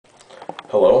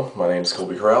Hello, my name is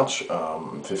Colby Crouch.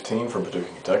 I'm 15 from Paducah,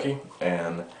 Kentucky,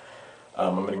 and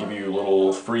I'm going to give you a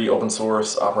little free open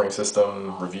source operating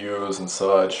system reviews and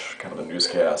such, kind of a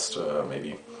newscast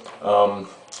maybe. Um,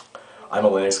 I'm a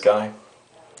Linux guy.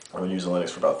 I've been using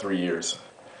Linux for about 3 years,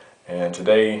 and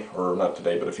today, or not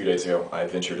today, but a few days ago, I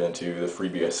ventured into the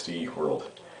Freebsd world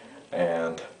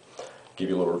and give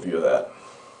you a little review of that.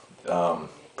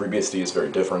 Freebsd is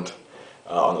very different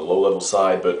on the low-level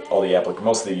side, but all the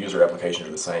most of the user applications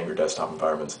are the same, your desktop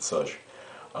environments and such.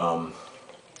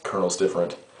 Kernel's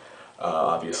different.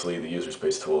 Obviously, the user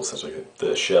space tools, such as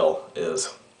the shell,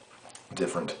 is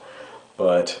different.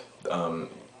 But the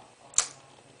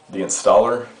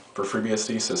installer for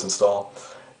FreeBSD, sysinstall,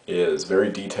 is very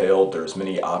detailed. There's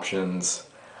many options,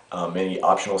 many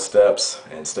optional steps,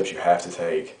 and steps you have to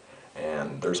take.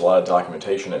 And there's a lot of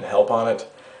documentation and help on it.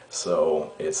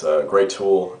 So it's a great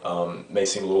tool. May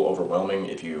seem a little overwhelming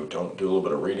if you don't do a little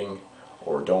bit of reading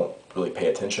or don't really pay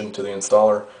attention to the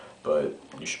installer, but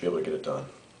you should be able to get it done.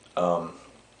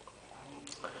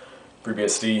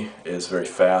 FreeBSD is very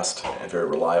fast and very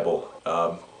reliable.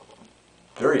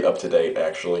 Very up-to-date,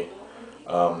 actually.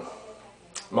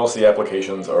 Most of the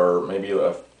applications are maybe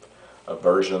a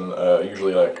version,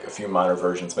 usually like a few minor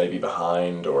versions maybe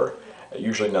behind, or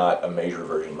usually not a major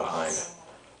version behind.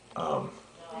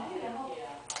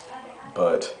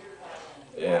 But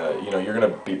you know, you're going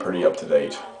to be pretty up to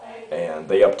date, and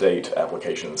they update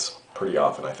applications pretty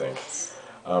often, I think.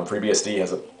 FreeBSD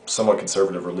has a somewhat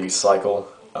conservative release cycle.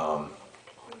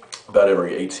 About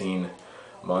every 18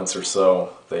 months or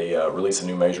so, they release a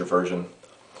new major version.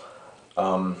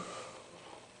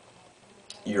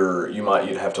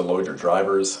 You'd have to load your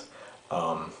drivers.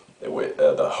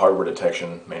 The hardware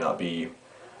detection may not be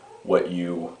what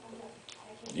you're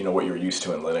used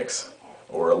to in Linux,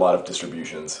 or a lot of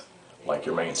distributions like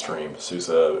your mainstream, SUSE,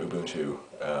 Ubuntu,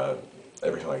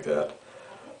 everything like that.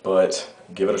 But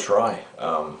give it a try.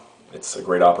 It's a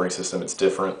great operating system. It's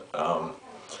different,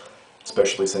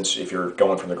 especially since if you're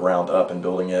going from the ground up and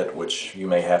building it, which you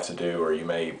may have to do or you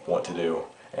may want to do,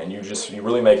 and you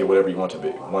really make it whatever you want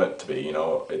it to be. You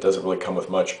know, it doesn't really come with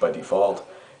much by default.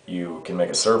 You can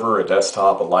make a server, a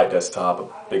desktop, a light desktop, a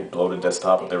big bloated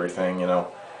desktop with everything. You know,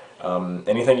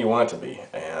 anything you want it to be,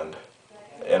 and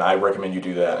I recommend you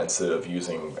do that instead of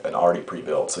using an already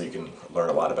pre-built, so you can learn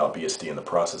a lot about BSD in the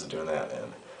process of doing that,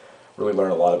 and really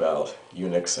learn a lot about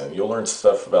Unix, and you'll learn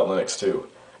stuff about Linux too,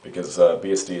 because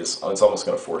BSD it's almost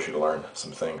going to force you to learn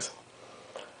some things.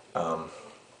 I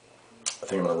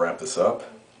think I'm going to wrap this up.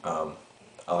 I'll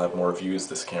have more reviews.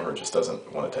 This camera just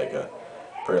doesn't want to take a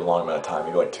very long amount of time,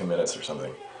 maybe like 2 minutes or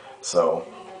something. So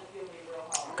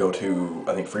go to,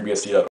 I think, freebsd.org.